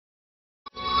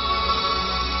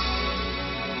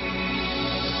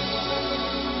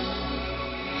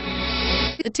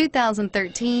The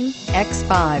 2013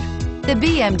 X5. The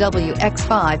BMW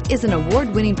X5 is an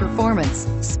award-winning performance,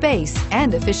 space,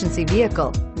 and efficiency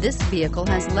vehicle. This vehicle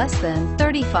has less than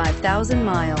 35,000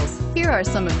 miles. Here are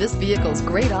some of this vehicle's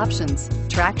great options: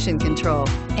 traction control,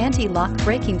 anti-lock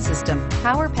braking system,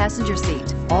 power passenger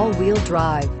seat, all-wheel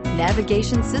drive,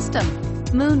 navigation system,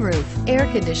 moonroof, air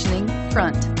conditioning,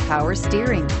 front, power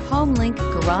steering, HomeLink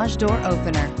garage door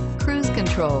opener, cruise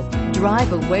control.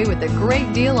 Drive away with a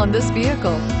great deal on this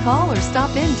vehicle. Call or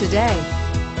stop in today.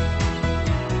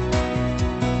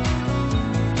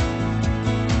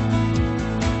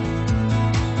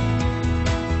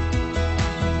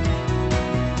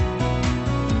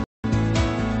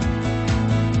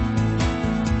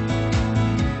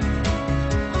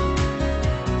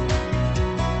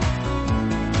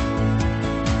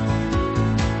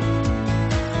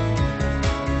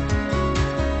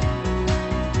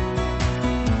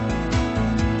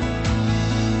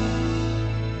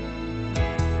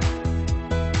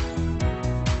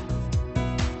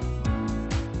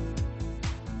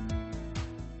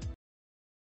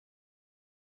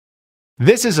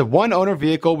 This is a one-owner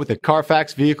vehicle with a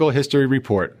Carfax Vehicle History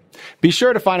Report. Be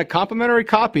sure to find a complimentary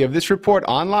copy of this report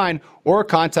online or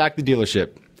contact the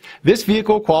dealership. This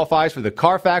vehicle qualifies for the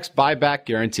Carfax Buyback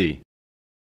Guarantee.